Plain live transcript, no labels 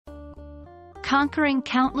Conquering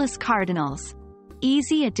countless cardinals.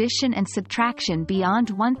 Easy addition and subtraction beyond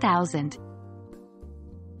 1000.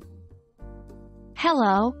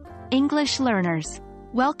 Hello, English learners.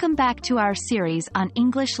 Welcome back to our series on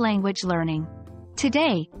English language learning.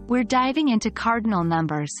 Today, we're diving into cardinal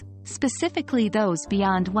numbers, specifically those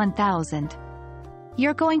beyond 1000.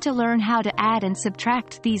 You're going to learn how to add and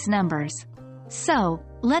subtract these numbers. So,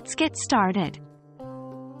 let's get started.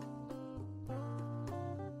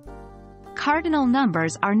 Cardinal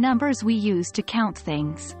numbers are numbers we use to count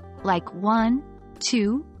things, like 1,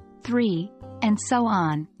 2, 3, and so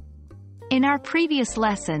on. In our previous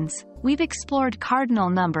lessons, we've explored cardinal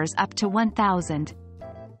numbers up to 1000.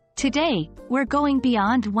 Today, we're going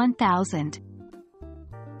beyond 1000.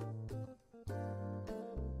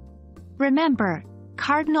 Remember,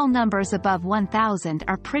 cardinal numbers above 1000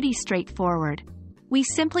 are pretty straightforward. We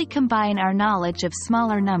simply combine our knowledge of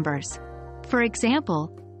smaller numbers. For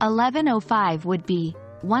example, 1105 would be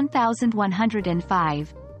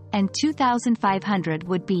 1105, and 2500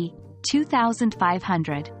 would be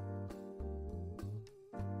 2500.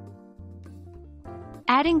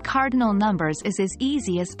 Adding cardinal numbers is as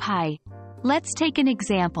easy as pie. Let's take an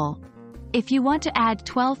example. If you want to add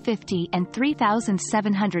 1250 and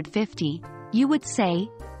 3750, you would say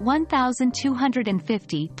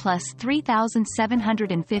 1250 plus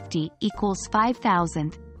 3750 equals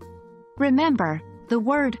 5000. Remember, the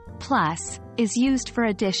word plus is used for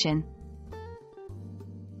addition.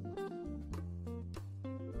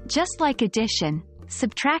 Just like addition,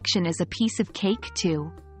 subtraction is a piece of cake too.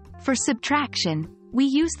 For subtraction, we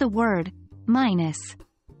use the word minus.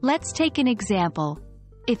 Let's take an example.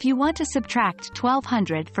 If you want to subtract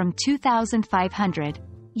 1200 from 2500,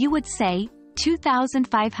 you would say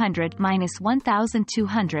 2500 minus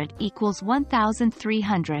 1200 equals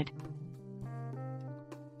 1300.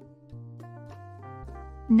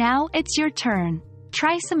 Now it's your turn.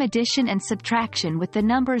 Try some addition and subtraction with the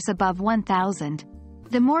numbers above 1000.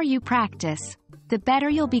 The more you practice, the better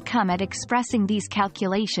you'll become at expressing these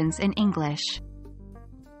calculations in English.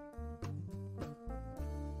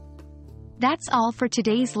 That's all for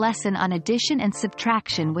today's lesson on addition and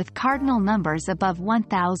subtraction with cardinal numbers above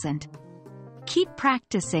 1000. Keep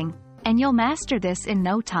practicing, and you'll master this in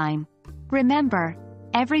no time. Remember,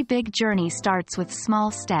 every big journey starts with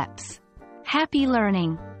small steps. Happy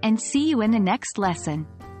learning, and see you in the next lesson.